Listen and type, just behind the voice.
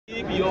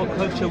Keep your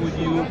culture with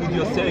you, with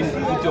your saying,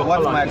 with your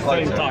What's color my at the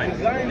same culture?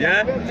 time.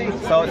 Yeah.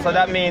 So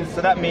that means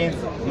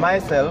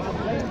myself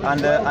and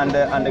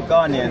the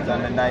Ghanaians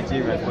and the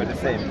Nigerians were the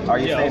same. Are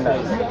you saying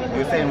that?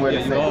 You're saying we're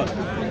the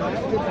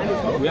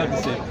same? We are the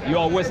same. You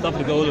are West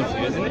Africa, all of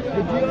you, isn't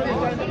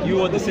it?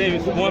 You are the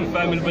same. One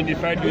family, but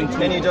divided you into.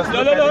 Can you just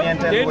no.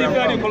 They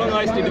divided,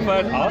 colonized, they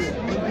divided us.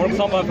 For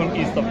example, from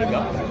East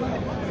Africa.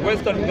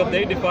 West Africa,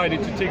 they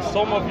decided to take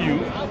some of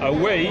you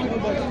away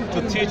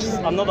to teach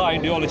another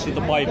ideology,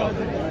 the Bible,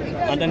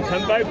 and then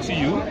come back to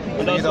you.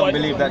 And that's you don't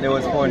believe that there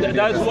was porn?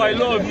 That's why a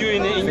lot of you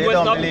in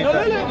West Africa.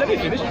 No, let me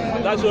finish.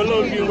 That's why a lot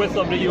of you in West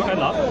Africa you end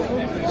up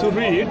to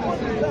read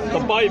the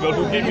Bible,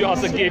 who give you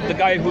as a gift the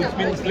guy who's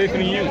been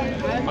enslaving you,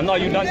 and now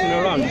you're dancing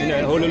around. You know,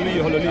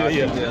 hallelujah,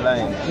 hallelujah.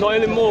 Yeah. Not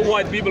anymore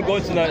white people go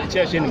to the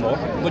church anymore.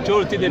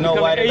 Majority they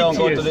become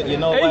atheists. You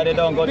know why they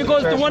don't go to the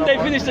church? Because when they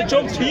finish the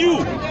job to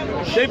you.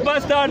 They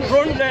bust down,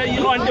 run their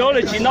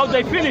ideology. Now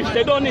they finish.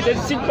 They don't need. They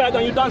sit back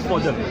and you dance for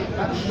them.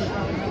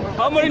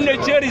 How many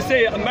Nigerians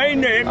say my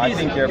name is? I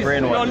think you're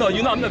brainwashed. No,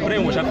 you know I'm not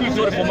brainwashed. I feel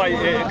sorry for my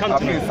continent.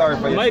 I feel sorry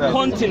for yourself. My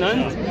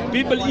continent,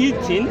 people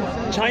eating.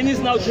 Chinese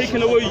now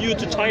taking away you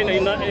to China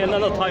in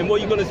another time. What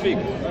are you gonna speak?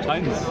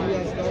 Chinese.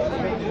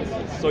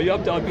 So you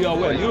have to be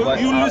aware.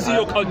 You losing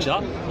your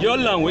culture, your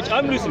language.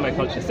 I'm losing my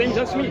culture. Same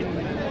as me.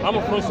 I'm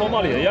from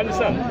Somalia, you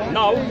understand?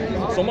 Now,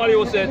 Somalia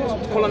was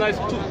colonized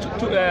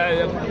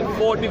to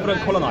 4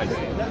 different colonized.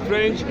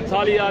 French,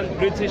 Italian,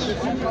 British,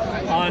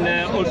 and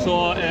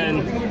also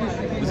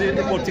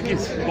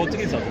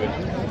Portuguese as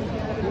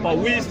well. But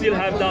we still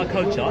have that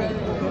culture.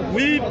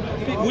 We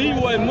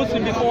were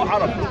Muslim before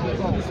Arab.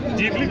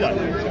 Do you believe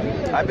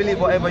that? I believe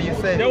whatever you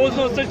say. There was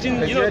no such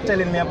thing. You're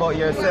telling me about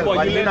yourself,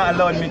 but you're not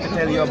allowing me to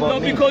tell you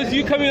about me. No, because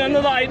you come in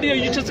another idea.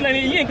 You just learn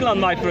in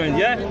England, my friend,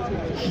 yeah?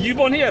 You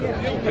born here?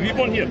 Have you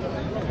born here?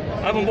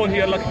 I haven't born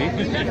here, luckily.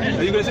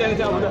 Are you going to say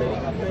anything about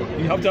that?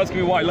 You have to ask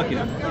me why,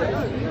 luckily.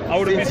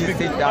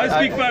 I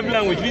speak 5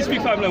 languages. We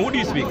speak 5 languages. What do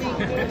you speak?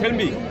 Tell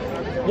me.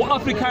 What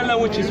African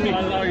language you speak?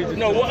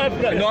 No,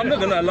 I'm not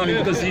going to allow you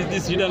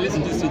because you don't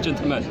listen to this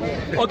gentleman.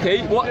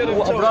 Okay,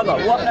 brother,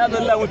 what other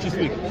language you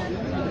speak?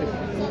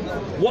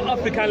 What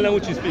African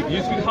language you speak?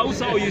 You speak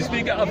Hausa or you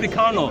speak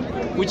Africano,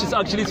 which is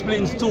actually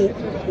split into 2.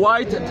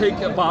 White take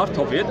a part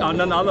of it, and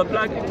then other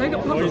black take a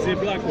part of it. Is it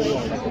black or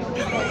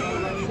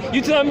white?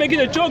 You're not making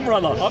a joke,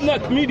 brother. I'm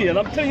not a comedian.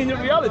 I'm telling you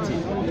the reality.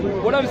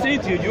 What I'm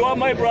saying to you, you are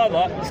my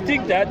brother.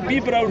 Stick that.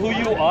 Be proud who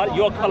you are,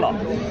 your color.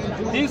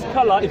 This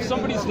color, if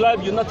somebody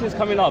slap you, nothing's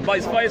coming out. But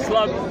if I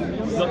slap,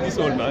 not this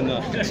old man,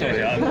 no. Sorry.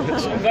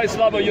 If I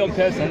slap a young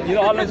person, you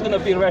know how long it's going to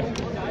be red?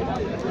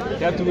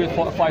 You have to wait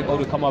for a 5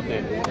 hours to come up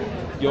there.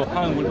 Your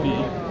hand will be,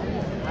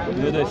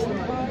 you know this.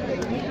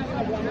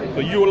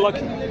 But you're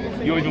lucky.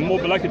 You're even more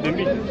lucky than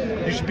me.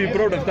 You should be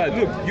proud of that.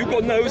 Look, you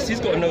got nose,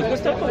 he's got a nose.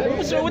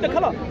 What's wrong with the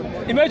color?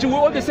 Imagine we're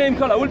all the same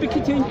color. We'll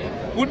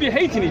be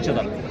hating each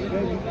other.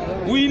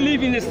 We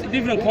live in a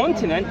different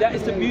continent. That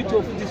is the beauty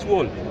of this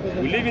world.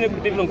 We live in a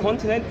different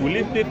continent. We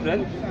live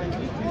different.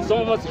 Some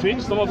of us rich,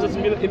 some of us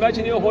middle.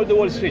 Imagine you hold the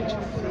world rich.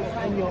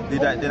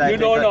 Did I you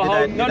don't know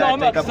how. No, I'm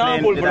not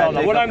sample,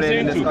 brother. What I'm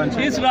saying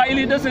to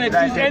Israel doesn't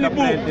exist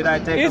anymore.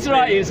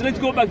 Israel, let's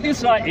go back.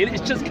 Israel,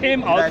 it just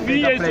came out 3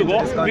 years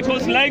ago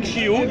because, like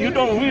you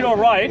don't read or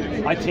write,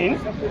 I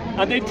think,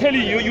 and they tell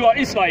you you are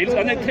Israel,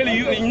 and they tell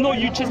you,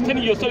 you just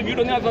telling yourself you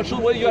don't have a show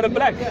whether you are a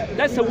black.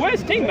 That's the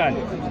worst thing, man.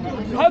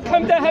 How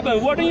come that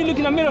happened? Why don't you look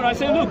in the mirror and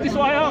say, look, this is who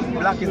I am?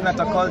 Black is not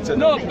a culture.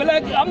 No,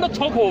 black, I'm not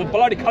talking about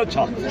bloody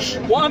culture.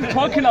 What I'm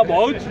talking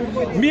about,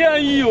 me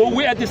and you,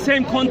 we're at the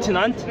same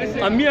continent,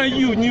 and me and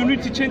you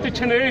need to change the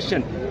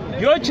generation.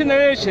 Your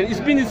generation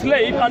is being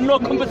enslaved and no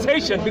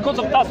compensation because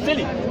of that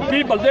silly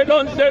people. They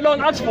don't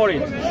ask for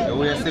it.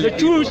 The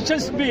Jews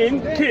just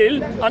being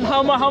killed, and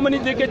how many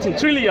they getting?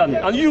 Trillion.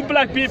 And you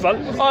black people,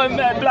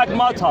 black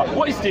matter.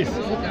 What is this?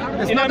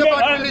 It's not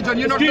about religion.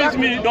 You're not black.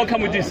 Excuse me, don't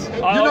come with this.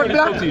 You're not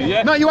black. To you,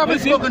 yeah? No, you haven't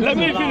spoken Let to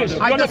me finish.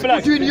 I just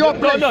put you in your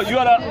place. No, you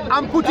are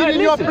I'm putting you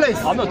in your place.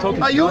 I'm not talking.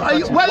 Where are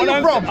you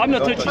from? I'm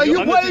not touching you.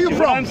 Where are you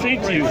from? I'm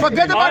saying to you.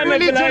 Forget about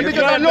religion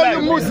because I know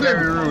you're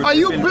Muslim. Are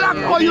you black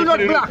or you not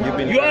black?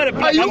 You are a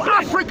black. Are you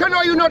African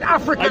or you not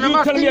African? I'm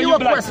asking you a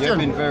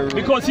question.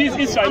 Because he's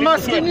Israeli. I'm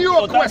asking you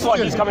a question. That's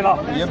why he's coming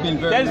up.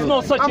 There's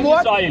no such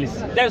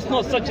Israelis. There's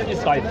no such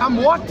Israel. I'm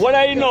what? What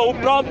I know,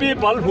 brown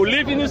people who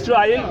live in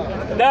Israel,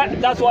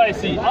 that's what I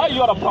see. You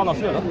are a brown as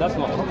well. That's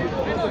not.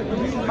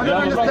 I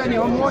don't understand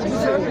you. What you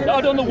said? I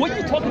don't know what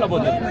you're talking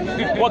about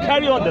then. Well,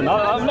 carry on then.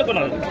 I'm not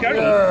going to carry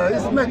on.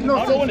 It's make no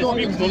sense. I don't want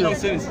to speak no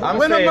nonsense.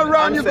 When I'm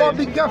around, you got to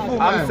be careful,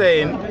 man. I'm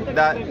saying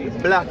that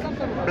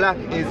black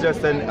is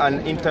just an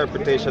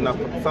interpretation of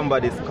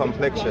somebody's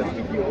complexion.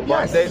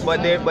 Yes.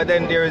 But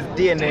then there is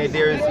DNA,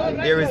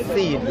 there is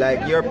seed,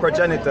 like your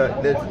progenitor,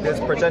 there's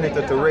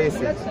progenitor to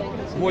races.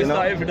 Where's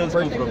that evidence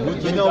come from?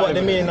 You know what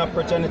the meaning of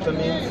progenitor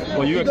means?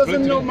 Well, you he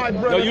doesn't know, my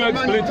brother. No, you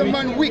explain to me.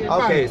 Man weak,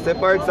 man. Okay, so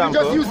for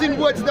example, you're just using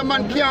words the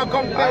man can't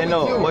compare. I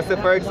know, with you. but so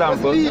for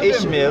example,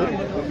 Ishmael,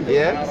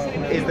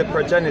 is the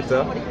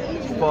progenitor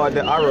for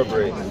the Arab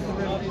race.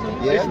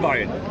 Yeah?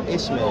 Ishmael.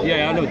 Ishmael.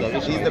 Yeah, I know that.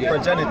 He's Ishmael, the yeah.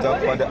 progenitor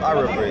for the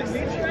Arab race.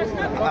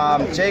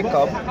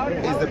 Jacob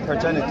is the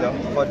progenitor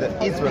for the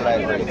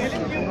Israelite race.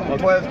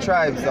 12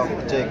 tribes of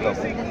Jacob.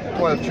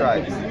 12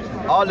 tribes.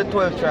 All the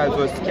 12 tribes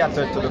were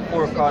scattered to the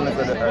four corners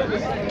of the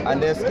earth.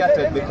 And they're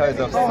scattered because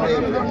of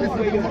slavery.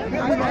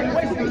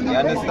 You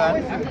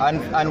understand?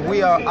 And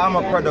I'm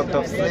a product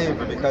of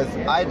slavery because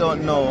I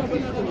don't know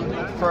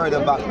further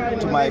back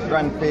to my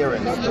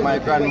grandparents, to my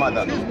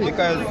grandmother.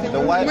 Because the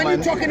white man... When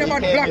you're talking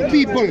about black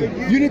people,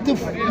 you need to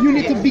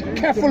be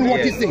careful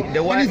what you say. And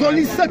there's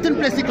only certain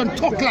places you can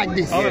talk like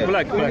this. I'm a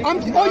black.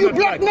 Oh, you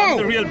black now? I'm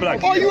the real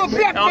black. Oh, you a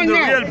black man now? I'm the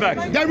real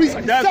black. There is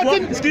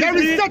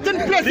certain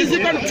places you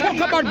can talk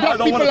about black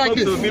people like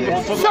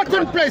this.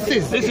 Certain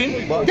places.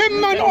 Listen.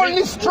 Them man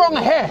only strong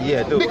hair.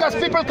 Yeah, because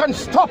people can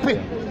stop it.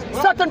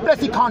 Certain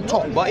places he can't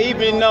talk. But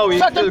even now,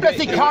 certain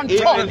places he can't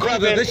talk.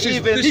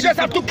 He just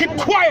have to keep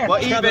quiet.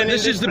 But even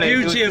this is the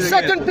beauty of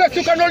certain places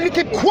you can only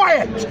keep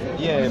quiet.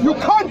 Yeah. You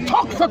can't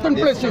talk certain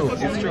places.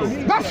 It's true.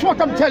 That's what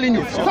I'm telling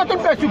you. Certain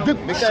places you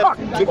get shot.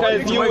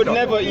 Because you would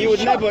never.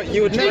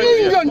 In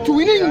England too.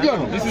 In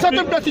England,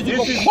 certain places you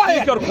go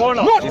quiet.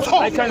 Not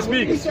talk. I can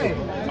speak.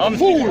 I'm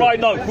speaking right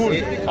now.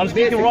 I'm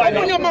speaking right now.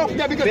 Open your mouth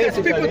there because there's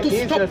people to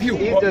stop you.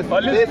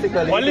 But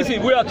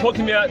listen, we are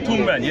talking here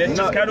 2 men. Yeah,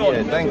 just carry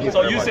on. Thank you.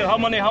 So you said how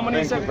many?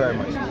 Thank you very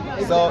much.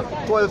 So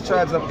 12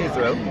 tribes of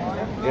Israel.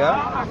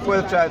 Yeah,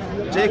 12 tribes.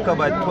 Jacob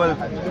had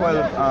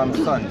 12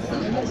 sons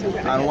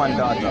and 1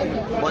 daughter.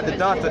 But the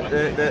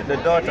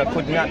daughter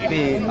could not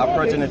be a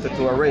progenitor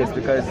to a race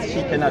because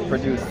she cannot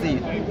produce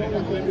seed.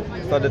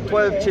 So the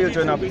 12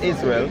 children of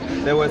Israel,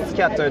 they were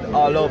scattered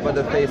all over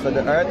the face of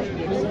the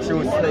earth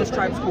through slave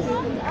tribes.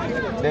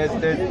 There's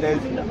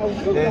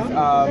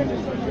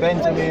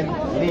Benjamin,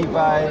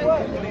 Levi,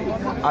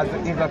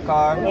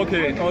 Issachar.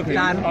 Okay.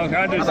 Dan.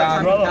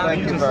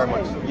 Thank you very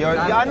much.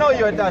 I know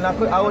you're done. I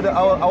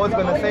was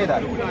going to say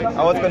that.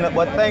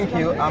 But thank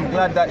you. I'm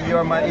glad that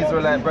you're my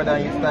Israelite brother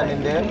and you're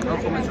standing there.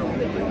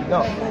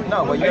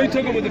 No, but you're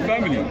talking about the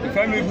family. The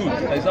family group.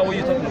 Is that what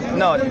you're talking about?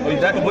 No,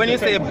 when you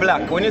say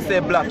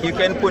black, you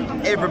can put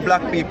every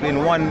black people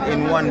in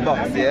one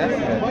box, yeah?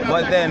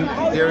 But then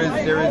there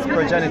is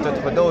progenitor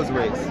for those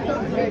race.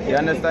 You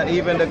understand?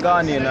 Even the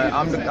Ghanaian,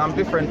 I'm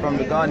different from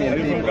the Ghanaian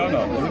people. From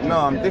Ghana? No,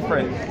 I'm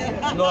different.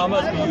 No, I'm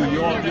asking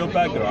you, your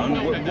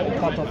background, what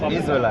part of Africa?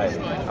 Israelite.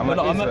 I'm an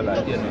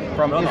Israelite.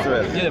 From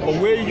Israel. Yeah, but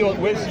where's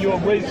your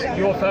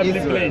family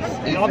place?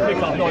 In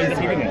Africa? No, in the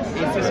beginning.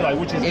 It's Israel,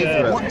 which is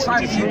Israel. What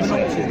tribe do you belong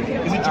to?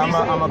 Is it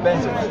I'm a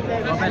Benjamin.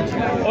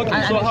 Okay,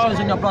 and so it how shows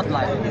in your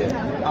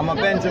bloodline? I'm a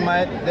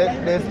Benjamite.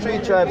 There's 3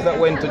 tribes that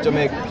went to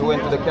Jamaica,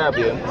 went to the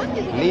Caribbean: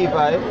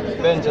 Levi,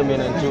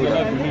 Benjamin, and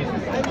Judah.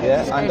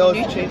 Yeah, and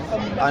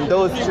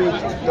those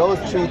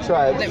three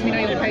tribes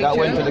that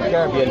went to the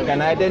Caribbean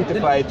can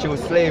identify through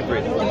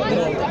slavery.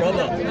 No,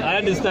 brother, I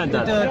understand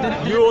that.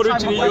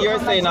 You're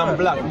saying I'm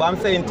black, but I'm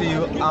saying to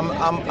you,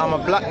 I'm a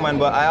black man,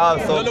 but I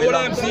also. No, what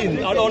I'm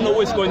seeing, I don't know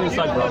what's going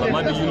inside, brother.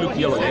 Maybe you look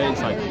yellow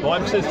inside. But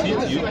I'm just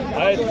seeing you.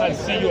 I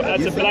see you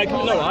as a black.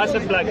 No, as a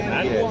black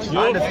man.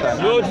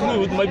 Yeah, your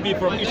root might be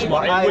from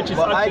Ishmael, which is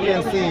but actually.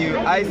 I can see you.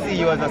 I see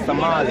you as a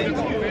Somali.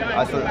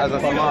 As a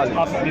Somali.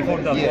 Before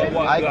that, yeah,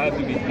 why do I have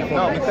to be?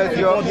 No, because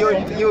you're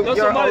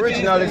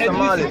originally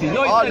Somali.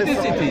 No, it's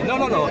ethnicity. No.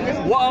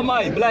 What am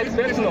I? Black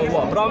person or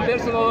what? Brown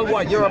person or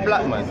what? You're a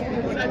black man.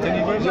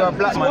 You're a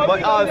black man,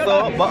 but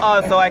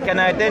also I can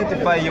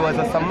identify you as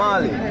a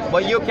Somali.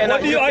 But you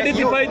cannot. What do you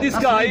identify this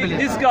guy?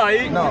 This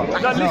guy? No.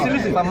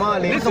 Listen.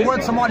 Somali. The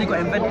word Somali got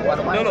invented by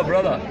the way. No,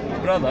 brother.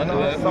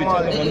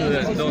 Somali.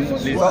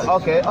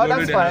 Okay. Oh,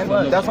 that's fine.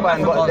 That's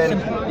fine.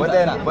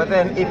 But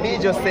then, if you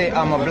just say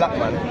I'm a black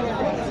man,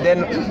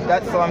 then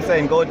that's what I'm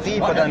saying. Go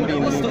deeper than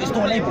being. It's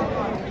not a label.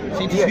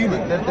 It's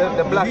human.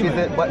 The black is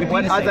it. But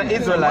as an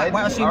Israelite,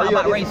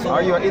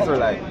 are you an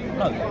Israelite?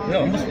 No,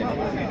 I'm Muslim.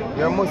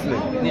 You're a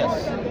Muslim?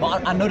 Yes.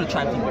 But I know the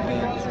tribe thing.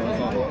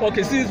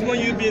 Okay, since when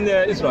you've been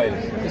Israelite?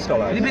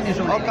 You've been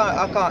Israelite?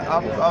 I can't.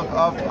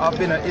 I've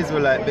been an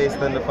Israelite based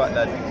on the fact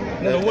that.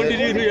 When did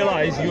you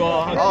realize you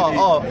are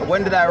actually...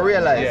 when did I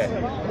realize?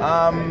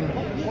 Yeah.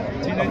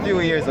 A few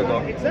years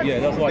ago. Yeah,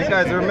 that's why.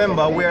 Because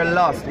remember, we're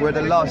lost. We're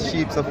the lost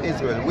sheep of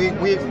Israel.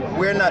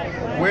 We're not.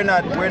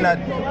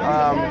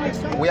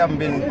 We haven't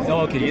been.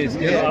 Okay, yes.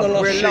 Yeah, the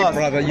lost we're sheep, lost.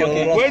 brother. You're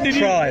the lost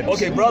tribes.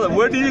 Okay, brother,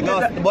 where did you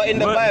lost, But in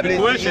the Bible, the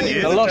question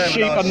is the lost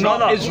sheep are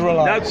not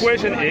Israelites. That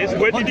question is,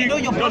 where did you know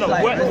your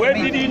where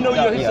did you know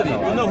your history?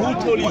 You know who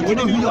told you? Where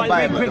did you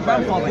Bible?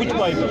 Which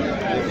Bible?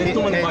 There's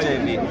no one Bible.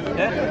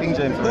 King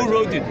James. Who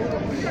wrote it?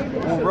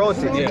 Who wrote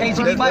it? The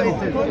KJV Bible.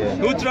 Yeah.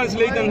 Who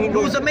translated and who wrote it?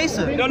 Who was a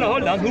Mason? No,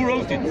 hold on. Who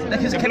wrote it?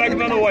 He's a black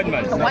man or white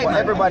man? A white man.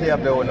 Everybody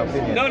have their own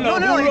opinion.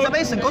 No, he's a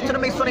Mason. Go to the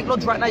Masonic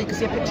Lodge right now, you can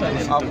see a picture of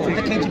him.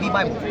 The KJV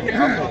Bible.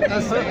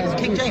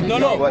 It's King James.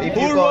 No. But if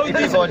Who wrote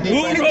this book?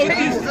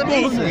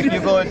 If you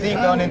go deep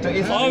down into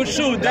history, I'm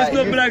sure there's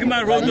no black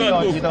man wrote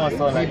that book. You don't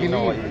sound like you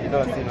know what you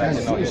don't seem like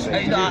you know what you're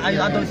saying.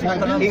 I don't see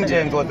what King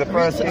James was the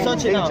first. King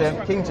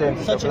James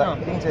is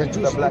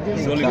the black king.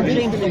 King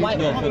James is a white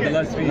man. For the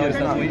last 3 years,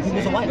 that's what he He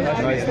was a white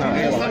right? No, it's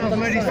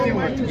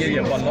not.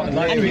 Yeah, but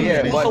like And he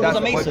also was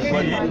a mason. He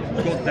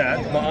got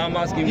that, but I'm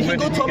asking If you where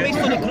go did to a he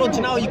get Masonic lodge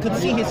now, you could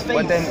see his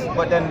face.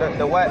 But then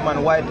the white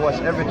man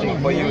whitewashed everything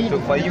for you to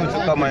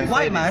come and say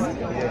White man?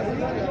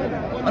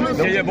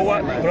 Yeah, but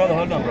what? Brother,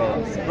 hold on,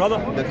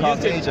 brother. The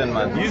Caucasian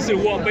man. You say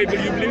what Bible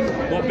you believe?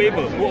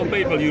 What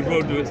Bible you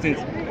wrote since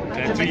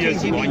 3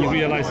 years ago and you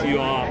realize you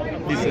are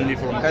descended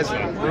from Because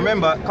Israel?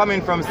 remember,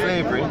 coming from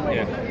slavery,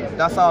 Yeah.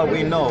 that's all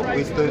we know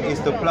is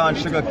to plant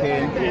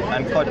sugarcane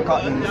and cut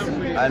cottons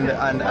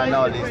and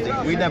all these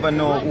things. We never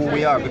know who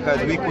we are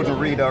because we couldn't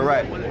read or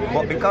write.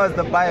 But because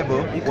the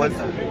Bible was...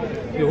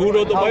 Who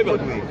wrote the How Bible?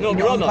 could we? No,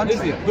 brother,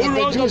 listen. Who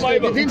wrote the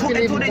Bible? They didn't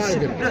believe in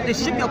the Bible. They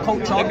ship your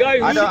culture, The guy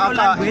who- they ship I your can't-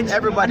 language,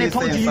 everybody's and they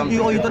told saying you something.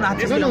 you don't have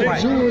to No, read no, or the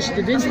write. Jews,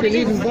 they didn't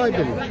believe in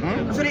Bible.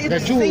 So they The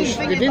did Jews, same thing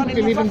they they've didn't done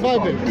believe in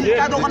South Africa.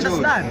 Bible. I don't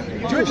understand.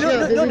 Jews, yeah,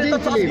 they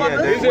didn't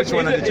believe. Which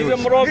one of the He's a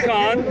Jews?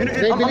 Moroccan.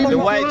 They believe The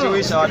in white Quran.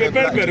 Jewish or the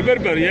black?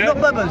 Berber, yeah?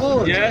 Not Berbers.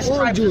 Oh, Yes.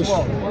 all Jews.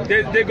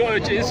 They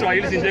got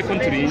Israelis in their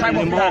country, Tribe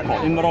of Dan.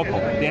 in Morocco.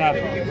 They have.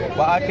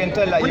 But I can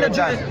tell that When you're the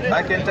Dan.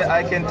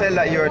 I can tell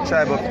that you're a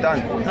tribe of Dan.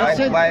 That's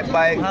it.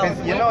 By 'cause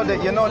you know the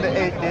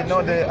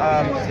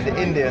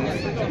Indians,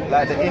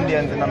 like the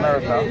Indians in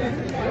America.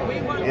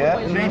 Yeah,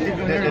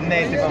 the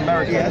Native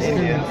American Yes,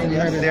 Indians.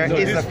 and There No,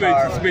 is this a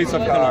space of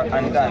Issachar color.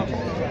 and Dan.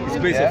 It's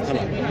based Yeah? on color.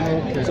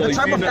 Okay. So The if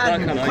tribe you're of not that Dan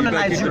color, you better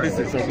colonized keep the Europe.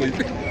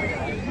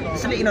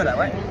 distance. So let you know that,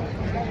 right?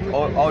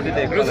 How did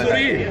they call it?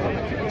 رسولين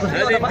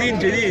هذا الدين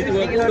جديد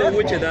ويقولوا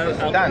وجد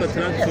Dan.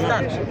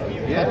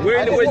 Yeah.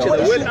 وين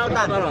وجد وين Dan.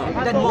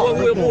 أقرأ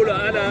هو يقول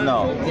أنا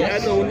No.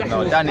 لأنه نحن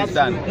No, Dan is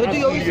Dan. You do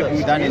your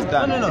research. Dan is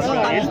Dan. No,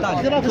 Dan is Dan.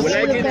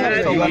 ولكن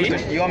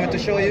هذه You want me to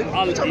show you?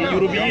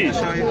 اليوروبيين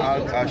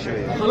I'll show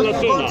you. Go to the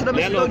خلصونا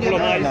لأنه Macedonian.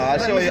 colonized. No, I'll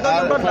show you. Go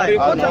to the bloodline.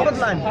 Go to the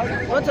bloodline.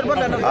 Go to the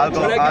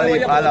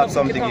bloodline. I'll have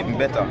something even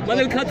better. من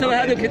الكتب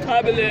هذا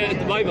كتاب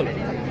البايبل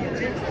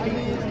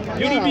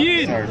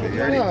يوروبيين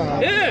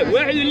ايه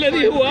واحد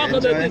الذي هو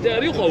اخذ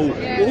تاريخه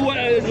وهو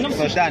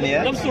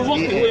نفس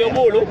الوقت هو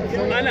يقول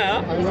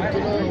انا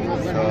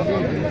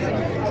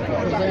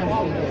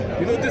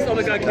You know this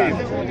other guy came.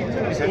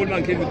 This old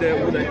man came with the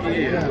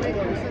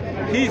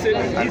He's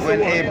And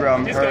when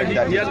Abraham heard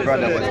that his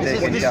brother was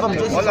taken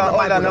captive, hold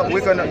on, no, we're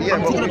gonna, yeah,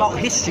 I'm talking about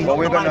history, but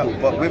not the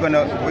Bible. we're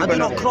gonna, I do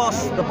not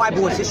class the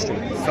Bible as history.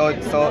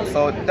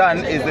 So Dan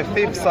is the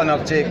fifth son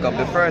of Jacob,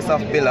 the first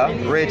of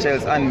Bilhah,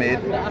 Rachel's handmaid,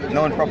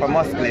 known proper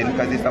masculine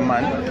because he's a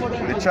man.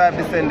 The tribe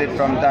descended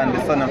from Dan,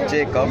 the son of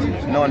Jacob,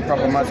 known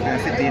proper masculine,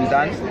 city in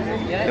Dan,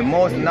 the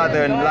most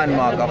northern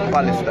landmark of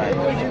Palestine.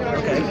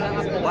 Okay,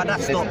 well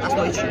that's not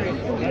history.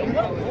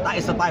 That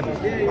is the Bible.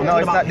 No,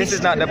 it's not. This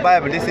is not the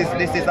Bible. This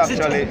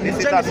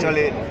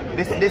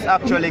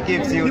actually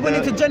gives you. He went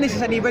into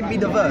Genesis and he read me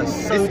the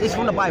verse. So it's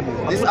from the Bible.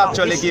 This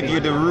actually gives you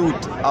the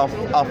root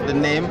of the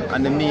name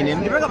and the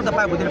meaning. You bring up the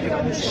Bible, didn't pick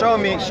up history.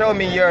 Show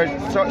me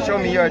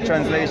your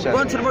translation.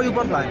 Go into the royal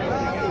bloodline.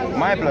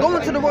 My blood. Go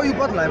into the royal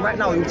bloodline right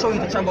now. It will show you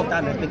the tribe of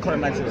Dan has been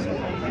colonized.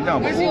 No,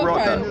 but who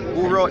wrote that?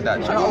 Who wrote that?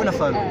 I'm not on the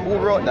phone. Who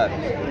wrote that?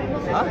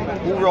 Huh?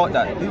 Who wrote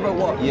that? Who wrote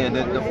what? Yeah,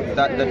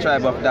 the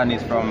tribe of Dan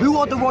is from. Who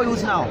are the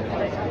royals now?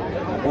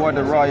 Who are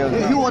the royals?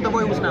 Who are the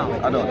royals now?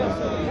 I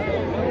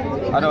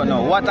don't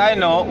know. What I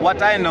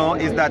know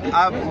is that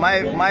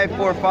my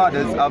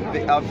forefathers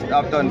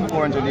have done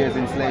 400 years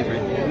in slavery.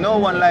 No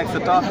one likes to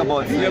talk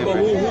about slavery. Yeah, but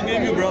who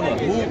gave you, brother?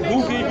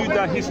 Who gave you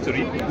that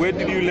history? Where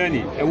did you learn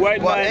it? A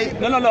white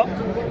man?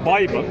 No.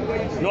 Bible,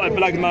 not a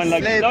black man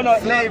like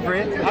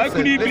slavery. How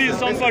could you believe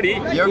somebody?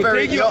 You're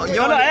very.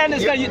 I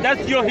understand.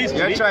 That's your history.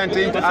 You're trying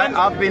to.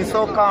 I've been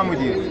so calm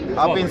with you.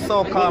 I've been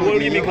so calm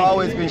with you. You've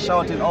always been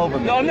shouting over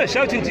me. No, I'm not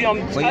shouting to you.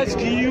 I'm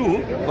asking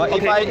you. But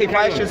if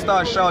I should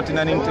start shouting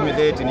and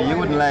intimidating you, you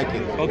wouldn't like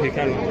it. Okay,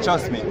 carry on.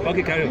 Trust me.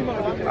 Okay, carry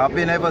on. I've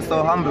been ever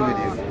so humble with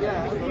you.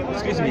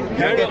 Excuse me.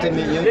 You're getting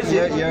me.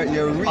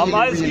 You're really. I'm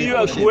asking you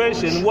a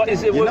question. What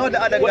is it? You know the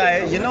other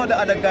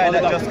guy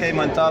that just came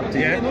and talked to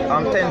you? Yeah.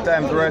 I'm 10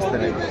 times worse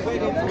than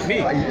him. Me?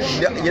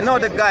 You know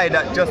the guy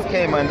that just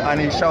came and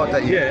he shouted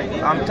at you?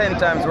 Yeah. I'm 10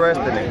 times worse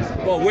than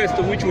him. Well, worse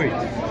to which way?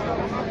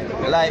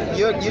 Like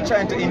you're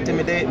trying to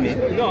intimidate me.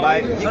 No.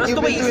 That's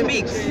the way he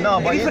speaks.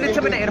 No, but you feel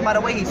intimidated by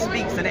the way he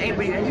speaks, and it ain't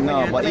really.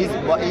 No, but he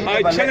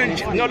I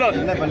challenge. No.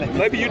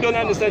 Maybe you don't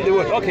understand the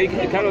word. Okay,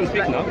 carry on,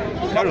 speak now.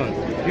 Carry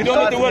on. You don't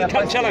know the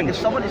word challenge. If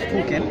someone is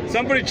talking,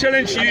 Somebody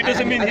challenge you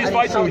doesn't mean he's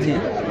fighting with you.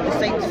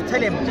 Just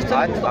tell him.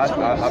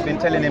 I've been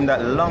telling him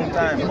that a long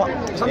time.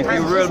 If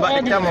you roll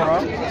back the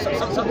camera.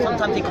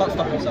 Sometimes he can't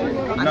stop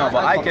himself. No,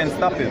 but I can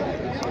stop him.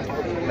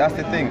 That's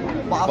the thing.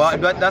 But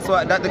that's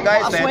what the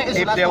guy said.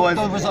 If there was, you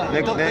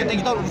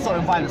don't resort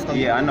in violence, don't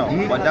you? yeah, I know.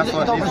 But that's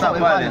what it's not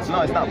violence.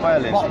 No, it's not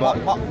violence.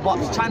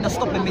 But trying to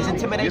stop him is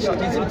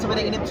intimidation. He's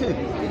intimidating him too.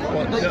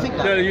 Don't you think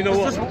that? No, you know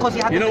what? Just because he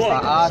had You know what?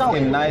 I asked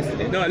him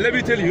nicely. No, let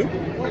me tell you.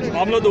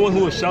 I'm not the one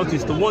who was shouting.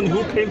 It's the one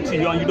who came to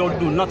you and you don't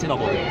do nothing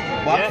about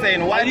it. But I'm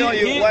saying, why don't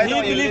you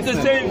believes the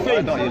listen? same Why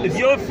faith. don't you If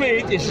your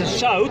faith is to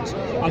shout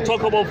and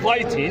talk about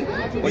fighting,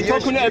 you're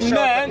talking to a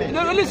man.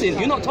 No, listen,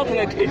 you're not talking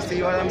like You kids.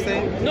 see what I'm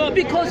saying? No,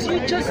 because you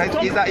just Is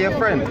talk. that your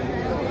friend?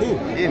 Who?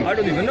 Him. I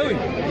don't even know him.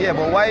 Yeah,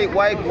 but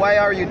why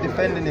are you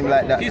defending him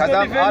like that? He's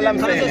Because not all I'm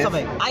Can I saying say is,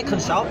 something? I can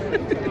shout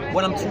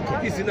when I'm talking.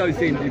 He's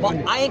saying.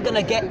 But I ain't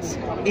gonna get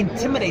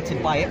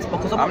intimidated by it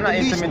because I'm not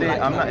delusional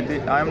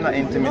intimidated. like I'm not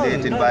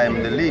intimidated by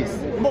him the least.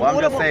 But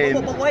I'm just saying.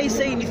 But why are you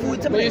saying you feel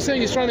intimidated? But you're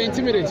saying he's trying to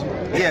intimidate you.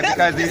 Yeah,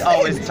 because he's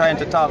always trying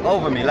to talk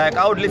over me. Like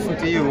I would listen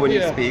to you when you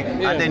Yeah, speak,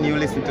 yeah. and then you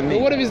listen to me.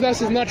 But what if that's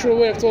his natural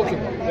way of talking?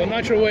 The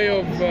natural way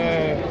of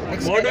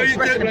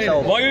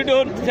Why you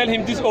don't tell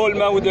him this old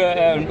man with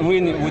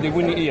the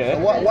winny ear?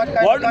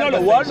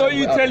 Why don't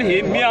you tell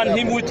him? Me and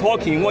him were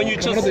talking when you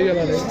just.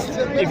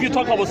 If you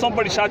talk about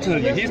somebody shouting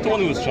at you, he's the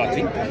one who was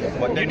shouting.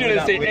 But You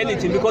didn't say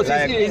anything because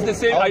he's the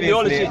same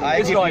ideology. I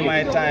give you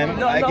my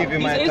time. I give you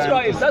my time.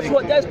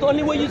 Israel. That's the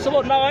only way you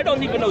support. Now I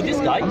don't even know this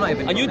guy,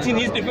 and you think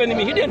he's defending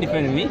me? He didn't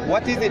defend me.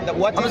 What is it?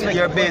 What is it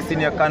you're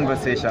basing your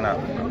conversation on?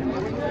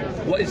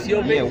 What is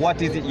your base? Yeah,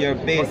 what is it you're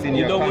basing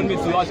You your don't want me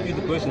conversation? to ask you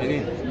the question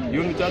again. You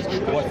want me to ask you?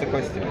 What's the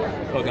question?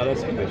 Okay,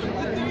 that's the question.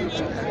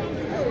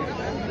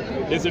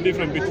 There's a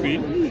difference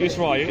between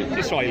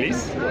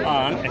Israelis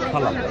and a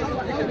color.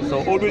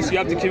 So always you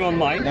have to keep in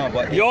mind, No,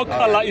 but your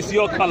color is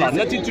your color,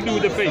 nothing to do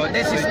with the faith.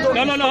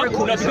 No,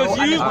 because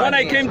you, when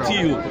I came to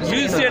you,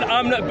 you said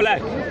I'm not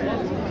black.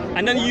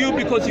 And then you,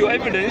 because your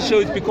evidence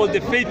shows because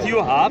the faith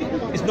you have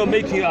is not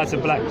making you as a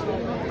black.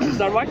 Is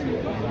that right?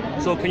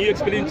 So can you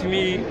explain to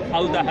me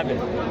how that happened?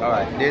 All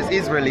right. There's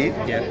Israeli,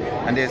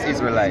 and there's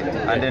Isralite,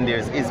 and then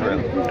there's Israel.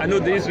 I know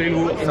the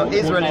Israel who... So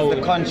Israel is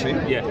the country.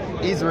 Yeah.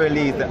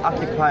 Israeli is the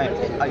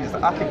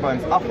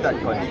occupants of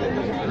that country.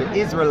 The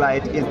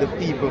Israelite is the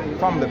people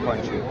from the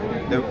country.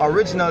 The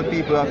original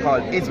people are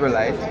called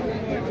Israelite.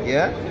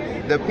 Yeah.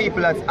 The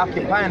people that's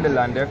occupying the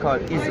land, they're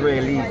called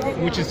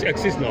Israelis. Which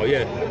exists now,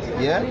 yeah.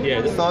 Yeah.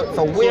 Yeah.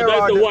 So where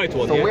that's are the white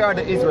one? So Yeah. where are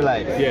the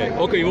Israelites? Yeah.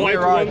 Okay. White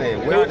Where are one. they?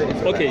 Where are the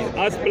Israelites? Okay.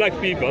 As black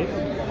people,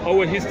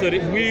 our history,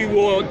 we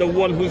were the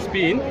one who's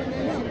been.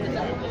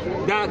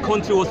 That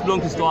country was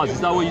belonging to us. Is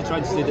that what you're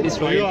trying to say? The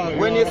Israel.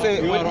 When you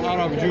say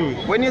Arab Jews.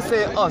 when you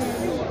say us,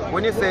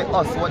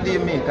 what do you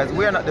mean? Because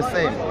we are not the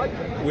same.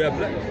 We are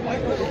black.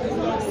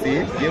 See,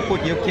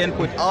 you can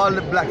put all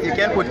the black, you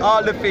can put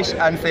all the fish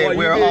and say Well,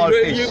 we're all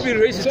fish. You've been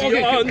racist So, to okay,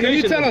 your own can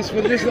you nation. tell us,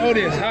 for this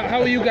audience,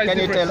 how are you guys Can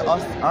you different? tell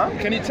us? Huh?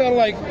 Can you tell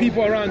like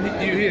people around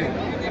you here,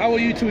 how are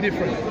you two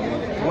different?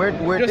 We're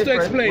Just to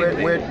different.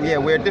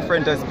 explain. We're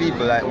different as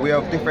people. Like we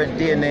have different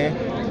DNA,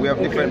 we have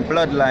different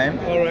bloodline.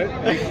 All right.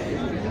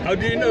 How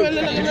do you know? Let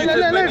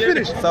him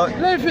finish. So-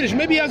 Let him finish.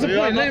 Maybe he has a You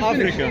are point. Let not him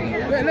finish. African.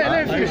 Let him Are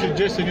you finish.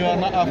 suggesting you are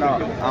not No,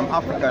 African? I'm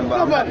African, but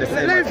No, I'm but not the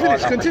same. let him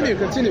as all finish. Continue.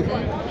 Africans.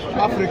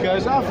 Continue. Africa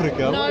is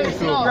Africa. No,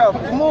 it's not.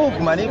 Bro, move,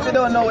 man. If you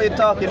don't know what you're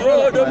talking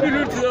Bro, about, don't be man.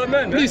 rude to the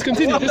man. Please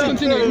continue. Just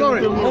continue. Ignore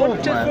it.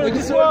 Move, man.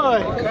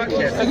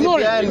 Ignore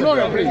it. Ignore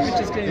it, please.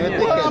 You're a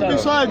I'm dickhead,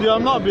 beside you,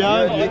 I'm not bro.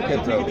 behind You're a you.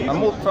 dickhead, bro. I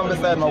moved from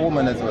beside my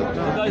woman as well.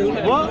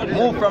 What?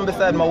 Move from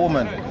beside my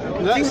woman.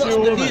 That's your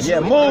woman. Yeah,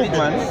 move,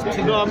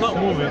 man. No, I'm not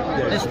moving.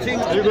 There's two.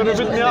 You're gonna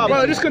beat me up.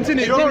 Bro, just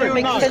continue. Ignore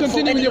it. Just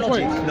continue with your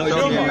point. No,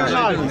 Show me your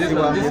knife.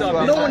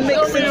 No one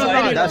makes sense of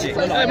any That's logic.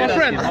 Hey, my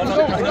friend.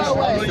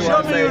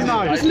 Show me your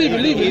knife. Just leave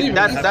it. Leave it. Leave it.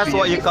 That's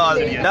what you call,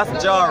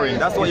 that's jarring.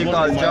 That's what you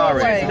call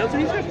jarring.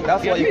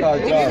 That's what you call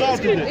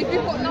jarring. If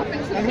you've got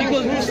nothing to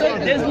Because we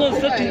said there's no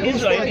such in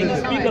Israel in the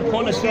speaker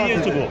corner 3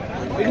 years ago.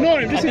 Ignore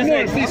him. Just ignore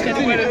him. Please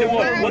continue.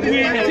 What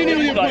we Continue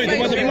with your point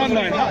about the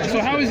bloodline. So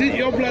how is it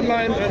your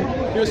bloodline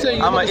and you're saying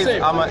you're I'm not the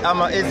same?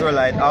 an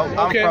Israelite. I'm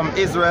Okay. from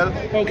Israel,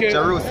 Okay.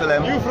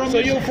 Jerusalem. So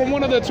you're from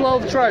one of the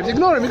 12 tribes.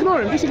 Ignore him.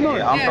 Ignore him. Just ignore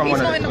him. I'm Yeah, from he's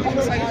one not in the of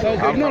conversation. Okay,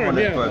 I'm ignore from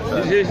him. one of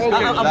the Yeah. 12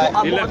 tribes. Okay.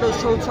 I'm one of those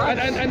show tribes.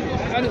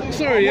 And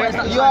sorry,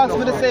 yeah. You asked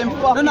me the same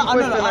fucking question I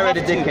already,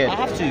 have to. dickhead. I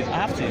have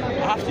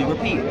to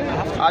repeat. I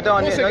have to. I don't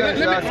One need second.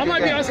 to I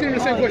might be asking him the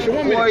same question.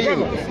 1 Who minute. are you?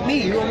 brother. Me,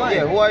 who am I?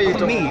 Yeah, who are you?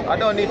 I'm me. I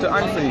don't need to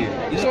answer you.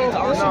 So, No,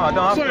 I don't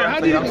have sorry, to how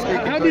answer did you. you, I'm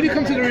speaking how to did you you.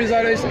 come to the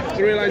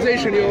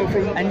realization you're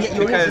from And yet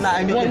you're Because using that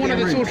and you're one of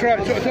the being rude.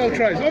 12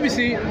 tribes?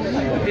 Obviously,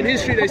 in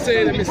history they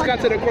say they've been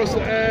scattered across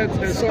the earth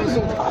and so on and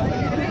so forth.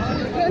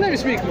 Let me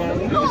speak,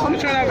 man. I'm trying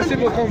to have a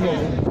simple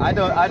convo. I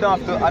don't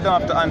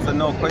have to answer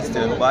no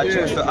question, but I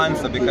choose to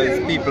answer because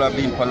people are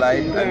being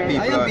polite and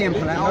people I am are being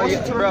polite. I No, want you,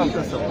 you to bro. repeat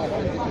yourself.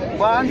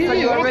 But I answered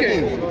you already.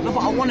 Okay. No,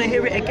 but I want to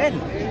hear it again.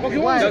 Okay,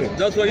 why?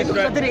 That's what he's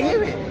Because I trying. didn't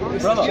hear it.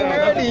 Brother, You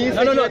already, you no,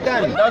 said no, you're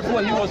done. that's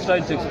what he was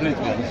trying to explain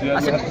to me. I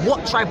said,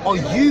 what tribe are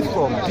you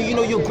from? Do you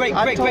know your great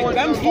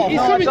grandfather? He's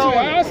No, coming I to it. I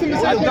don't. asked him the I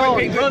same don't.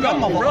 question.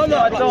 Brother,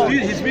 I don't.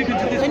 He's speaking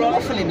to this Then you're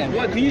brother. waffling then.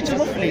 What, can you just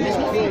waffling? It's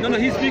waffling. No,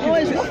 he's speaking No,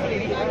 to it's this.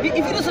 waffling.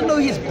 If he doesn't know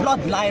his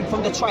bloodline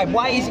from the tribe,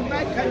 why is he?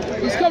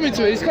 He's coming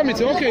to it. He's coming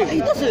to it. He Okay.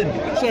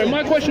 doesn't. Sorry,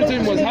 my question to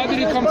him was, how did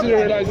he come to the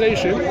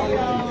realization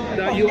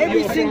that you're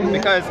from...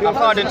 Because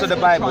according to the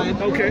Bible,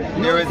 Okay.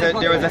 there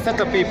is a set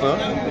of people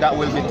that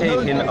will be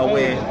taken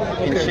away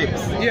in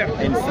ships, Yeah.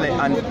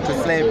 to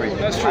slavery,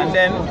 That's true. and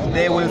then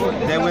they will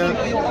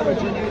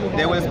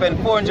spend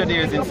 400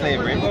 years in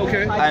slavery,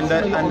 Okay. and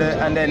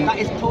then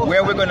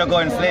where we're going to go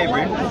in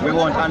slavery, we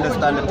won't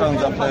understand the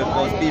tongues of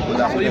those people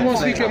that So will you won't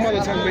speak enslave your us.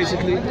 mother tongue,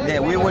 basically. Yeah,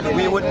 we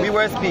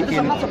were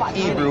speaking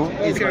Hebrew,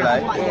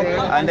 Israelite,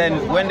 and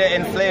then when they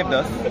enslaved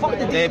us,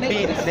 they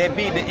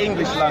beat the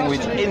English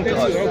language into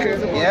us.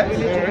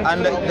 Yeah,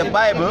 and the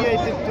Bible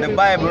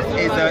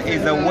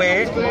is a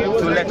way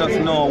to let us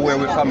know where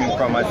we're coming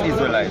from as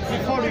Israelites.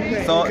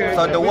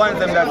 So the ones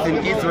that's in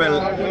Israel,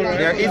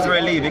 they're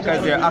Israeli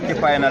because they're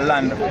occupying a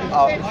land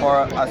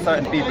for a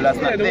certain people that's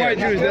not the there. white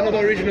Jews, they're not the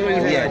original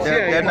Israelites.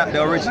 Yeah, they're not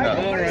the original.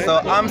 So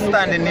I'm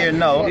standing here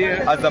now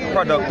as a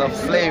product of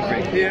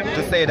slavery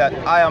to say that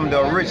I am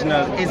the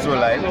original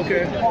Israelite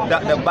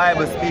that the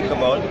Bible speaks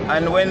about.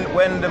 And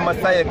when the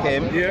Messiah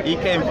came, he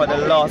came for the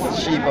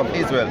lost sheep of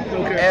Israel.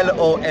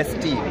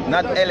 L-O-S-T,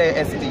 not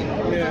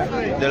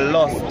L-A-S-T. The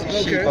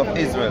lost sheep of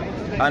Israel.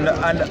 And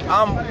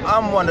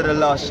I'm one of the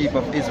lost sheep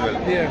of Israel.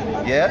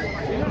 Yeah.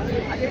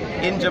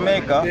 In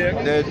Jamaica,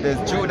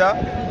 there's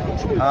Judah,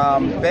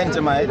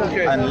 Benjamin,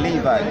 and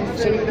Levi.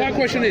 So my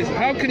question is,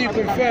 how can you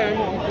confirm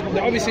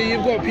that obviously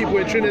you've got people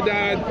in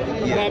Trinidad,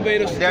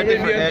 Barbados, they're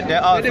Caribbean, different.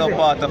 They're also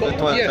part of the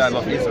 12th tribe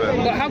of Israel.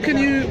 But how can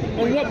you,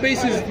 on what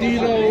basis do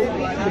you know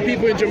the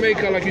people in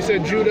Jamaica, like you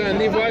said, Judah and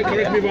Levi?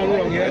 Correct me if I'm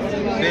wrong,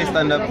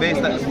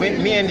 Based on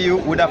me and you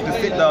would have to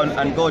sit down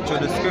and go through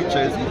the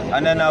scriptures,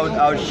 and then I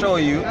would show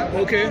you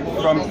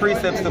from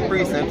precepts to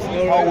precepts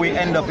how we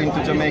end up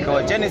into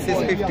Jamaica. Genesis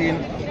 15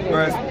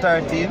 verse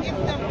 13,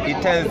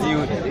 it tells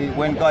you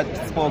when God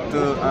spoke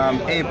to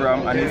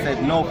Abraham and he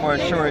said, know for a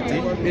surety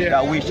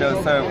that we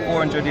shall serve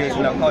 400 years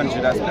in a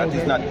country that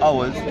is not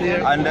ours,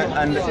 and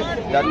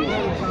that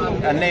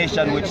a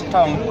nation which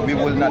tongue we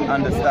will not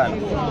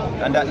understand,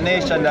 and that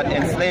nation that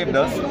enslaved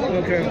us,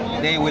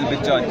 they will be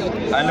judged.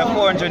 And the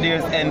 400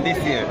 years end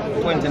this year,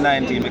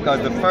 2019,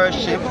 because the first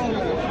ship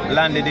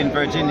landed in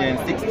Virginia in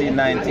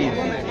 1619.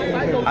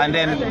 And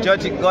then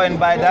going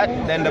by that,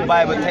 then the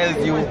Bible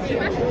tells you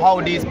how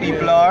these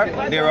people are.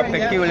 They're a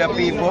peculiar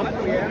people,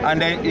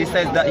 and then it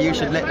says that you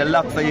should let the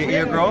locks of your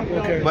ear grow.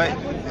 But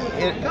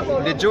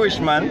the Jewish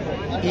man,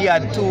 he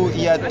had two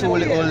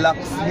little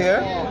locks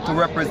here to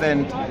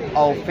represent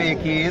how fake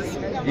he is.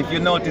 If you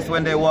notice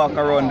when they walk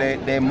around,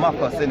 they mock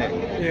us, innit?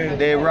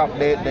 They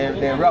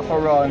wrap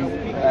around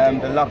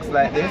the locks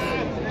like this.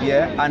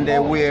 And they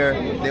wear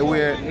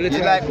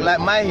like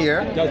my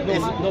hair.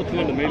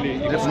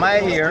 My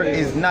hair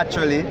is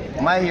naturally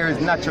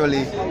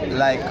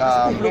like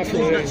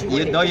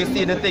you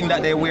see the thing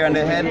that they wear on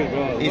the head?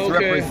 It's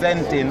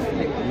representing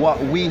what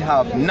we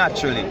have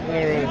naturally.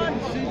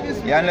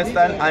 You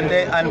understand?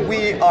 And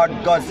we are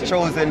God's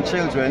chosen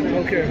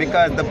children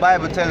because the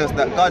Bible tells us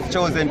that God's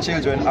chosen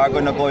children are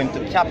going to go into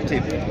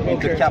captivity.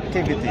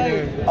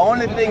 The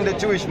only thing the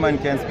Jewish man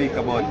can speak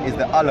about is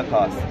the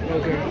Holocaust.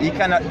 He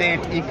cannot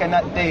date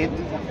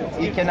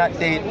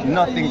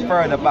nothing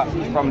further back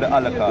from the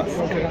Holocaust.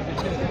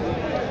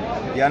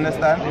 You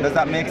understand? Does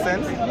that make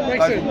sense?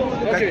 Makes sense.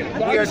 Okay,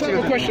 but I just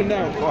have a question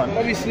now.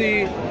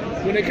 Obviously,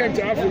 when they came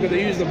to Africa,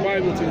 they used the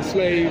Bible to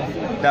enslave.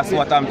 That's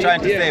what I'm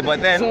trying to say,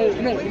 but then... So,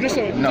 just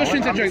to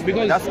interject,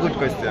 because... That's a good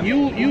question.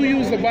 You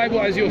use the Bible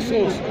as your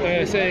source,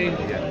 saying,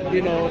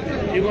 you know,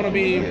 you're going to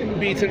be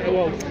beaten,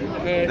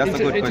 that's a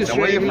good question.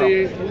 Where are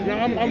you from? No,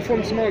 I'm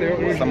from Somalia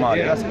originally.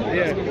 Somalia, that's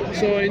cool.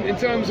 So in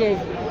terms of,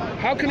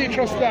 how can you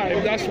trust that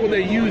if that's what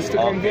they use to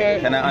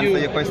convert Can I answer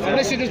your question?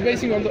 Unless you're just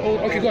basing on the...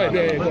 Okay, go ahead. Go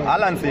ahead.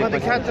 I'll answer your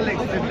question. But the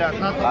Catholics did that,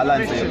 not I'll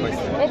answer your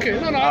question. Okay,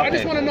 no, I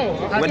just want to know.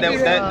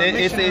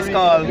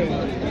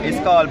 It's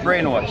called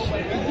brainwash.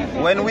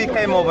 When we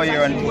came over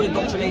here and...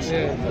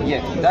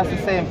 Yeah, that's the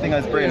same thing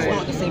as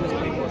brainwash.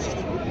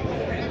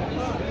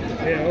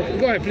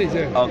 Go ahead, please.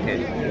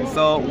 Okay.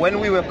 So when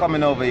we were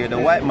coming over here, the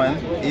white man,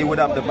 he would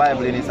have the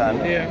Bible in his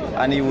hand,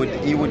 and he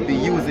would be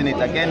using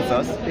it against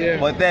us.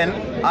 But then,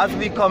 as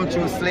we come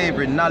through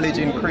slavery, knowledge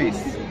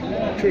increased.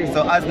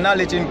 So as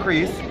knowledge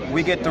increased,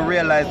 we get to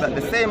realize that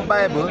the same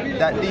Bible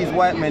that these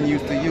white men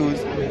used to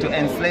use to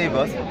enslave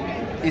us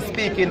is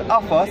speaking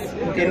of us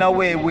in a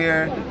way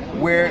where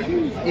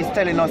it's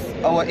telling us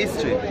our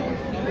history.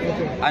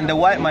 And the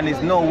white man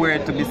is nowhere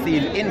to be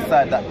seen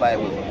inside that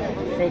Bible.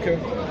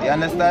 You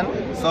understand?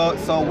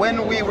 So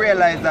when we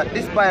realize that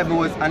this Bible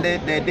was, and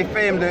they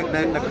defamed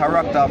the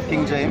character of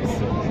King James,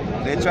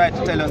 they tried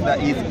to tell us that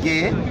he's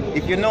gay.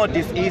 If you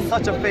notice, he's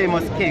such a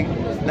famous king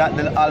that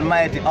the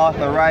Almighty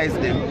authorized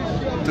him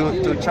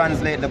to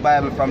translate the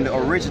Bible from the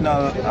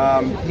original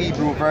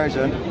Hebrew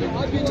version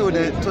to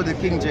the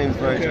King James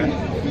version,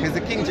 because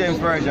the King James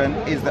version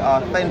is the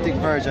authentic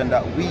version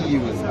that we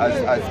use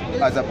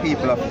as a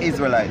people of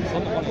Israelites.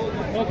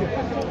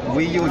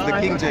 We use the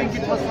King James. I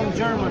think it was from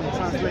German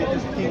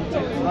translated King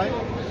James, right?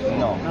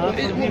 No.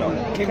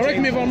 Correct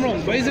me if I'm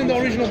wrong, but isn't the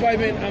original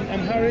Bible in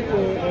Amharic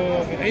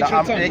or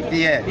ancient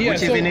tongue?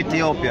 Which is in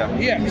Ethiopia.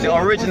 The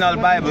original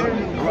Bible,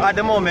 at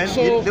the moment,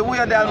 the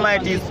way the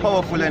Almighty is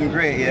powerful and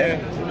great,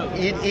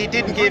 He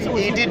didn't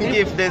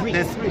give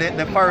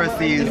the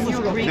Pharisees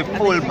the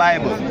full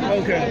Bible.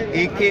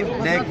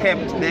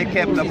 They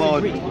kept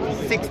about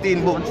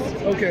 16 books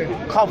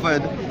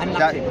covered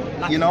that,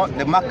 you know,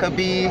 the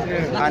Maccabee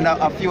and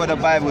a few other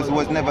Bibles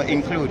was never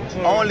included.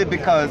 Only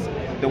because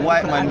the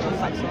white man...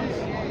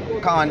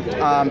 can't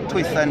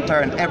twist and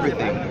turn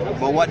everything.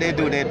 But what they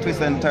do, they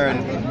twist and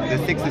turn the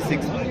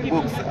 66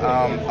 books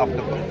of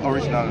the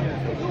original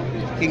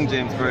King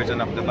James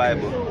Version of the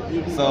Bible.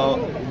 So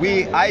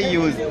I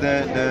use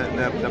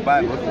the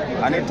Bible,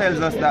 and it tells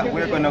us that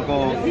we're going to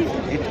go,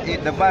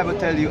 the Bible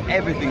tells you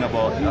everything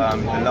about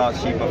the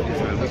lost sheep of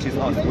Israel, which is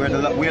us.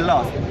 We're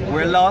lost.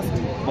 We're lost,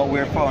 but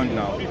we're found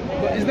now.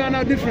 But is that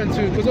now different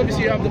too? Because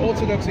obviously you have the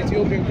Orthodox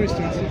Ethiopian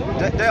Christians.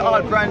 They're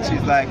all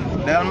branches. Like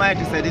the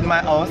Almighty said, in my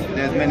house,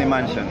 there's many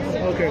mansions.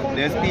 Okay.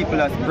 There's people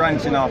that's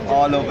branching off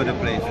all over the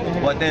place.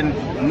 But then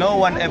no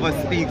one ever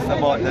speaks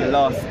about the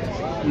lost.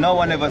 No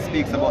one ever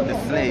speaks about the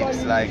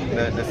slaves, like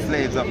the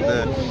slaves of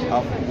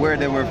where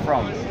they were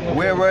from.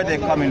 Where were they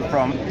coming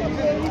from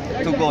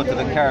to go to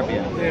the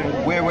Caribbean?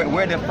 Yeah.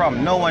 Where they're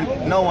from? No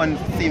one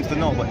seems to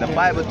know, but the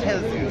Bible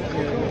tells you.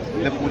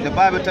 The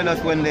Bible tells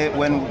us when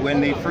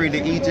they free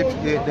the Egypt,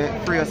 they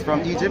free us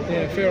from Egypt,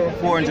 yeah, Pharaoh.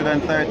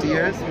 430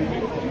 years.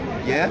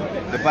 Yeah,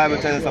 the Bible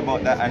tells us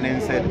about that, and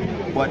then said,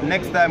 but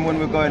next time when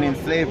we're going in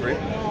slavery,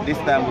 this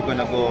time we're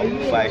gonna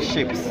go by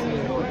ships.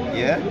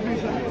 Yeah.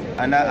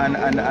 And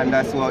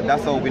that's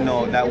how we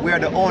know that we're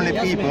the only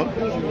people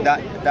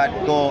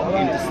that go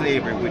into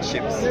slavery with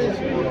ships.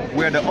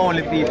 We're the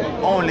only people,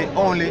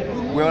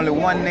 we're only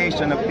one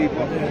nation of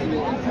people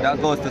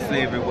that goes to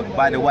slavery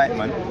by the white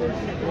man,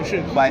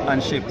 on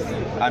ships.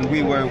 And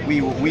we were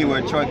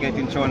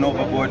getting thrown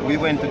overboard. We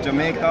went to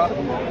Jamaica,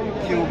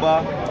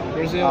 Cuba,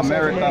 Brazil,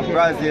 America,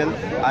 Brazil,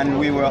 and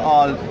we were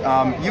all.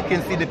 You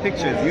can see the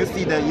pictures. You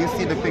see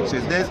the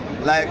pictures. There's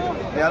like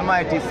the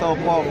Almighty is so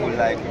powerful.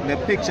 Like the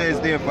picture is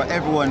there for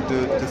everyone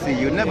to see.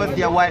 You never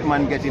see a white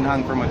man getting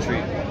hung from a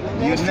tree.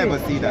 You never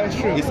see that.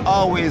 It's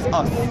always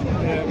us.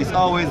 It's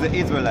always the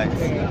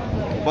Israelites.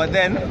 But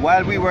then,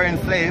 while we were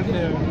enslaved,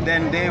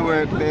 then they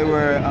were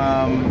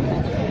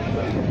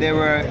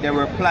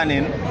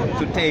planning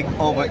to take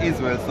over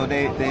Israel. So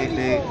they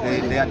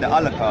had the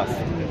Holocaust.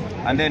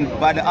 And then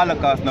by the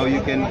Holocaust now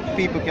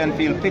people can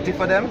feel pity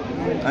for them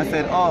and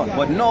said, oh,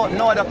 but no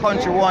other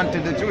country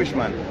wanted the Jewish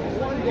man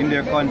in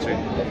their country.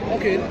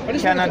 Okay.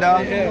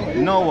 Canada,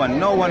 no one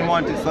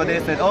wanted. So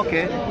they said,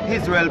 okay,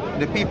 Israel,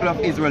 the people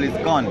of Israel is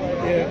gone.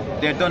 Yeah.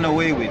 They're done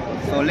away with.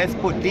 So let's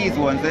put these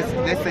ones,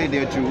 let's say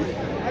they're Jews,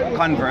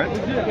 convert,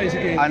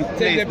 basically, and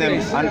place them.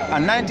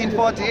 And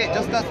 1948,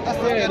 just that's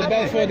the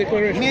Balfour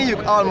Declaration. Me, you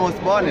almost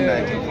born in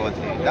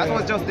 1948. That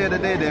was just the other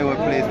day they were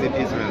placed in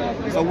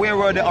Israel. So where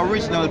were the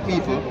original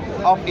people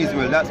of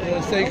Israel?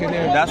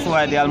 That's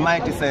why the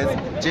Almighty says,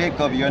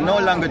 Jacob, you're no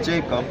longer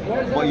Jacob,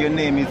 but your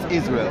name is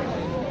Israel.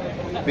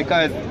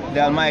 Because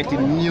the Almighty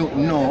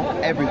know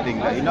everything.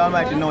 The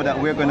Almighty know that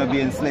we're going to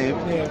be enslaved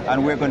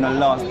and we're going to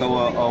lose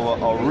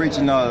our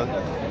original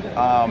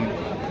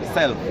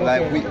self.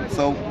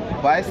 So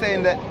by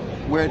saying that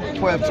we're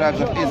 12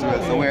 tribes of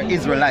Israel, so we're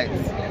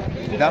Israelites.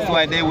 That's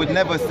why they would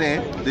never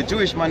say, the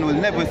Jewish man will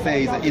never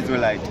say he's an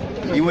Israelite.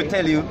 He would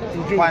tell you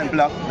point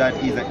blank that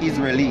he's an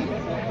Israeli.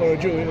 Or a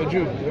Jew.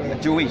 A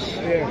Jewish.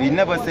 Yeah. He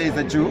never says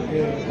a Jew,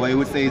 but he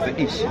would say he's an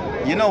Ish.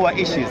 You know what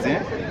Ish is,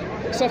 eh?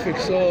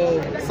 Suffix,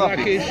 so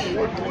blackish,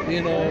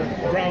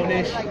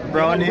 brownish.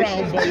 Brownish. You're not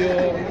brown,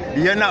 but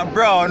you're not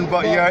brown,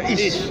 but you're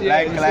Ish. Yeah,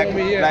 I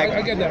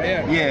get that,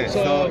 yeah. Yeah,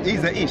 so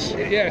he's an Ish.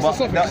 Yeah, it's a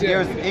suffix,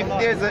 if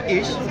there's an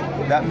Ish,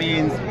 that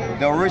means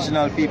the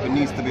original people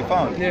needs to be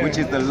found, which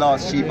is the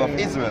lost sheep of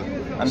Israel.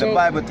 And the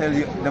Bible tells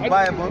you,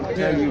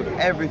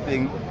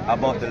 everything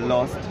about the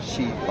lost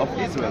sheep of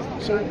Israel.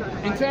 So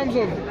in terms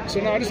of,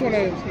 now I just want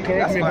to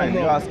correct me if I'm wrong.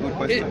 You ask good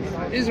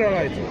questions.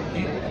 Israelite,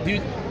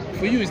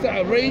 for you, is that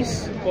a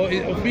race or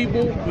of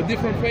people with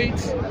different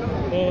faiths,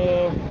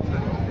 or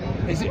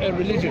is it a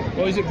religion,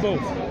 or is it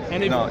both?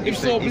 And if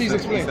so, please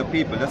explain. It's the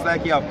people. Just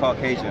like you have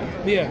Caucasian.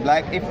 Yeah.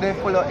 Like if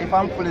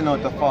I'm pulling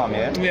out the farm,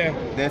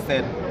 they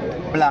said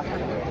black,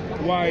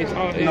 white.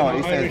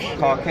 It says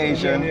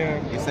Caucasian.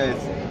 It says,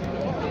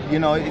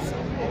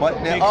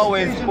 but they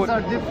always put.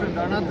 are different.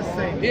 Are not the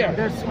same. Yeah.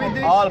 They're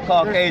Swedish. All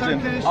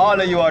Caucasian. All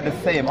of you are the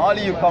same. All of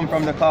you come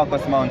from the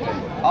Caucasus Mountain.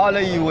 All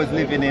of you was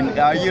living in.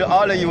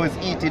 All of you was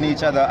eating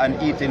each other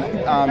and eating.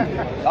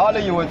 All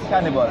of you was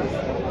cannibals.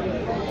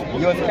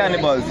 You was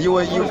cannibals. You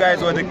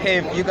guys were the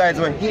cave. You guys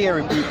were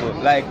hairy people,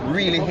 like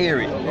really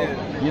hairy.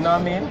 You know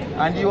what I mean?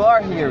 And you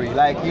are hairy.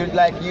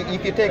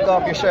 If you take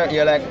off your shirt,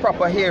 you're like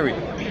proper hairy.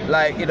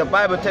 Like the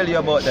Bible tell you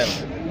about them.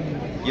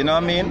 You know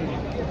what I mean?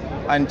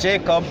 And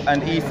Jacob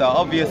and Esau,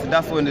 obviously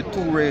that's when the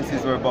two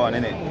races were born,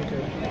 innit?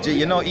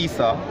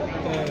 Esau,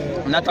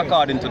 not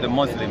according to the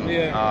Muslim,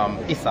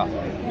 Esau,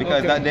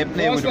 because they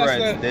play with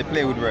words. They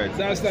play with words.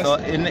 So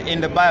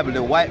in the Bible,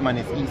 the white man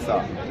is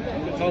Esau,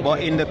 but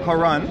in the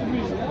Quran,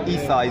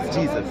 Esau is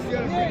Jesus.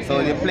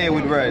 So they play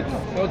with words.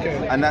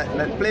 And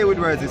that play with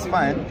words is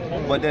fine,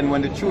 but then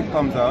when the truth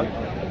comes out,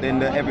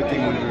 then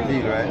everything will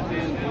reveal, right?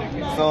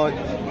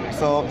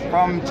 So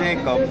from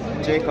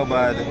Jacob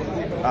had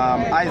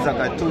Isaac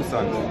had two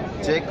sons,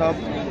 Jacob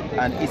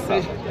and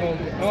Esau.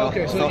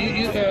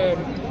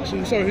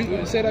 So,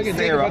 sorry, say that again.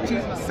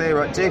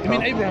 Jacob. You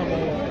mean Abraham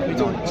or?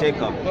 No,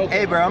 Jacob. Okay.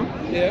 Abraham.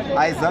 Yeah.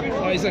 Isaac.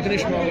 Oh, Isaac and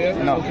Ishmael,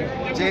 yeah? No. Okay.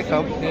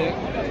 Jacob.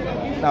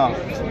 Yeah. No.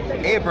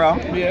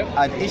 Abraham.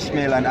 Yeah. And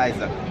Ishmael and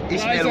Isaac.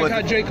 Ishmael Isaac was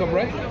had Jacob,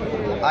 right?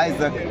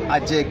 Isaac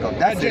and Jacob.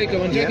 That's Had Jacob,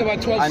 it. and Jacob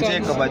had 12 and sons.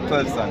 Jacob had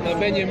 12 sons.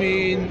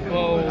 Benjamin,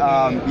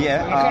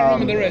 Yeah. I can't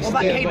remember the rest.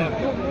 What about Yeah,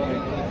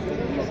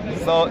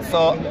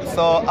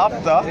 So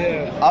after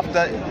Yeah.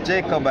 after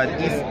Jacob had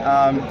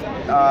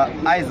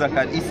Isaac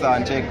had Esau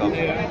and Jacob,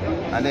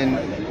 yeah. and then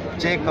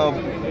Jacob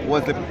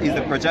is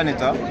the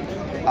progenitor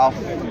of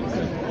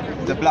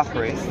the black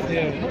race,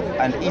 Yeah.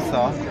 and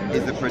Esau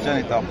is the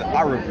progenitor of the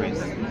Arab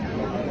race,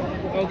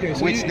 Okay.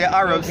 So which you- the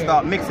Arabs okay.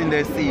 start mixing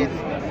their seed,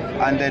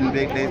 and then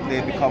they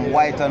become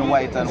white and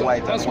white and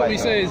white That's and what white. we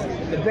say is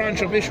the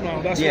branch of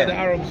Ishmael. That's Yeah, where the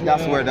Arabs were.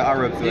 that's where the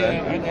Arabs were.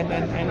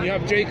 Yeah, and you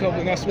have Jacob,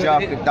 and that's where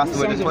Jacob, that's the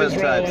where the sons of 12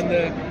 Israel tribes. and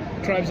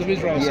the tribes of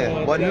Israel. Yeah,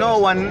 So, but yeah. no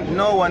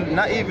one,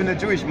 not even a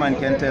Jewish man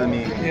can tell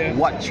me Yeah.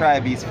 what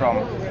tribe he's from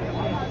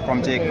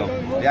Jacob.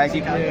 Yeah.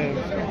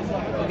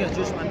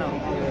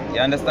 You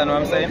understand what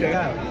I'm saying? Okay.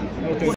 Okay.